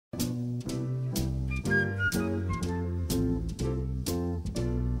My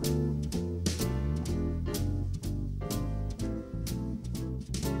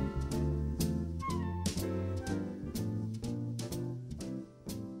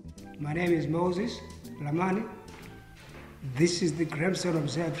name is Moses Lamani. This is the Grahamstown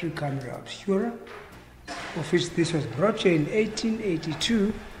Observatory camera Obscura, of which this was brought here in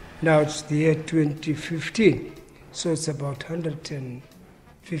 1882. Now it's the year 2015, so it's about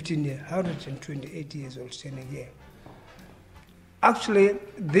 128 years old standing here. Actually,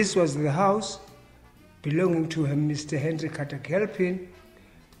 this was the house belonging to Mr. Henry Carter-Gilpin,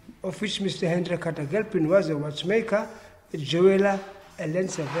 of which Mr. Henry Carter-Gilpin was a watchmaker, a jeweler, a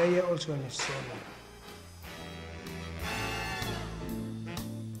land surveyor, also an astronomer.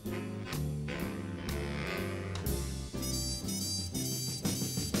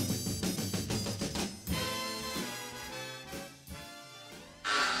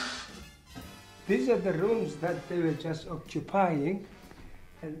 These are the rooms that they were just occupying,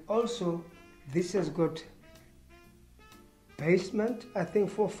 and also this has got basement, I think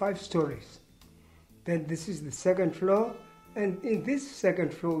 4 or 5 stories. Then this is the second floor, and in this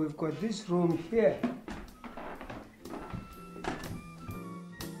second floor we've got this room here.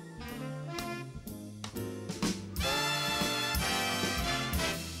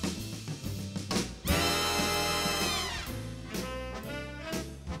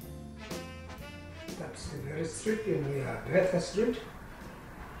 That's the very street, and we are Bertha Street.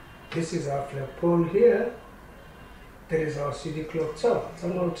 This is our flagpole here. There is our city clock tower. It's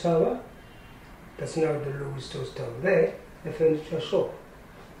an old tower. That's now the Louis Stores Tower there, the furniture shop.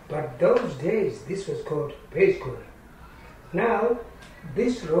 But those days, this was called Obscura. Now,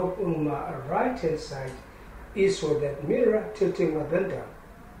 this rope on my right hand side is for that mirror tilting up and down.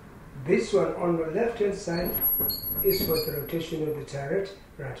 This one on the left hand side is for the rotation of the turret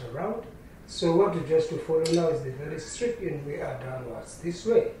right around. So what we just to follow now is the very strip, and we are downwards this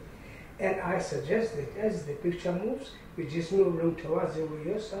way. And I suggest that as the picture moves, we just move along towards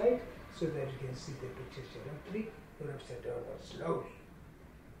your side so that you can see the picture directly, or upside down or slowly.